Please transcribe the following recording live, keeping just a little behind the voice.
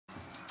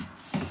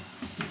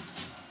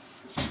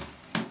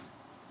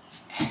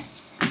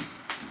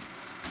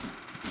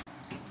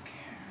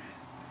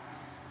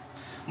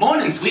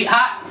Morning,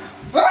 sweetheart.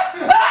 What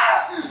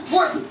are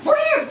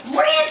you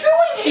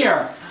doing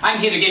here? I'm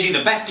here to give you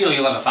the best deal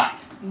you'll ever find.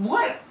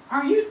 What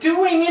are you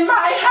doing in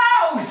my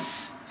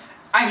house?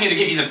 I'm here to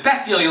give you the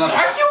best deal you'll ever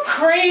find. Are you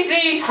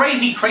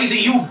crazy? Crazy?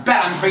 You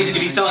bet I'm crazy to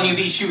be selling you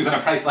these shoes at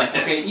a price like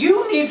this. Okay,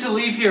 you need to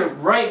leave here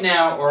right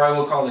now or I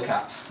will call the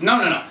cops.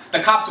 No.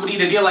 The cops would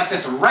eat a deal like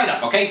this right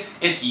up, okay?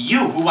 It's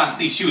you who wants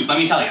these shoes, let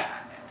me tell you.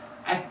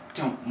 I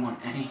don't want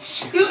any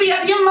shoes. You'd be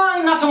out of your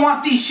mind not to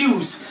want these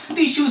shoes.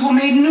 These shoes were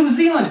made in New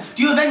Zealand.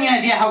 Do you have any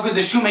idea how good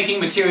the shoemaking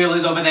material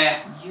is over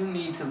there? You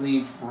need to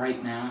leave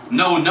right now.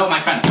 No, my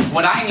friend.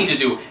 What I need to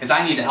do is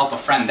I need to help a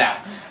friend out.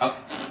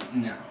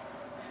 No.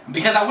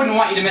 Because I wouldn't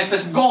want you to miss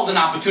this golden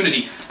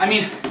opportunity. I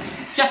mean,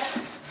 just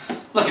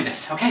look at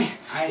this, okay?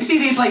 You see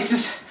these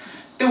laces?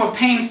 They were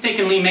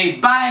painstakingly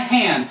made by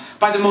hand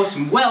by the most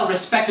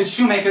well-respected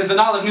shoemakers in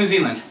all of New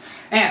Zealand.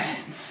 And,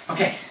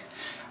 okay,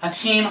 a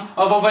team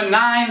of over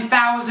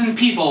 9,000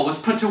 people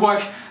was put to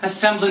work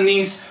assembling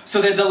these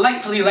so they're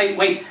delightfully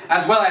lightweight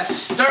as well as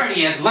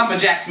sturdy as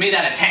lumberjacks made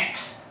out of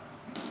tanks.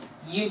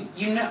 You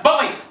know...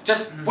 But wait,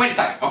 just wait a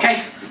second,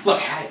 okay?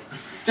 Look,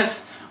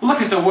 just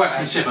look at the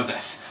workmanship of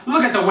this.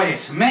 Look at the way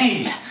it's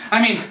made.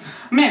 I mean,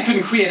 man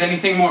couldn't create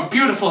anything more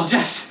beautiful.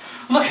 Just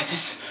look at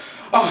this.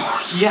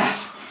 Oh,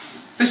 yes.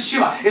 This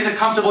shoe, is it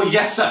comfortable?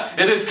 Yes, sir.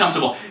 It is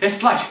comfortable.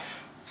 It's like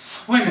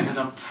swimming in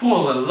a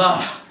pool of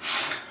love.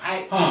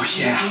 Oh,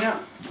 yeah. You know...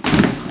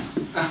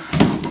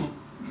 Oh,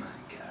 my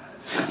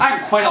God.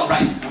 I'm quite all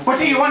right. But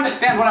do you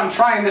understand what I'm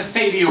trying to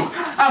say to you?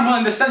 I'm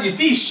willing to sell you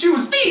these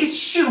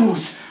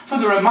shoes, for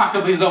the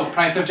remarkably low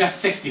price of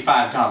just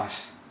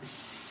 $65.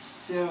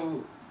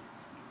 So...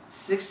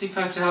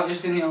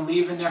 $65 and you'll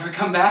leave and never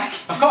come back?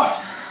 Of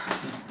course.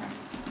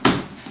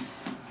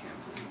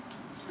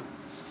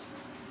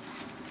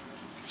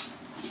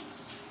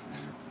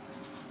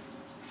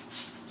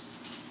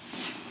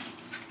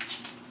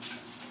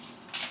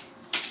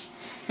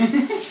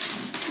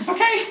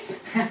 Okay,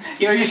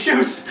 here are your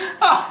shoes.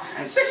 Oh,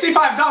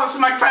 $65 for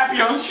my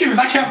crappy old shoes.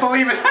 I can't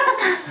believe it.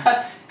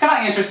 Can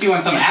I interest you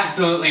in some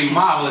absolutely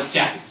marvelous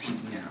jackets?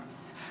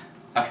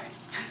 No. Okay,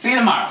 see you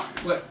tomorrow.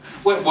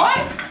 Wait, what?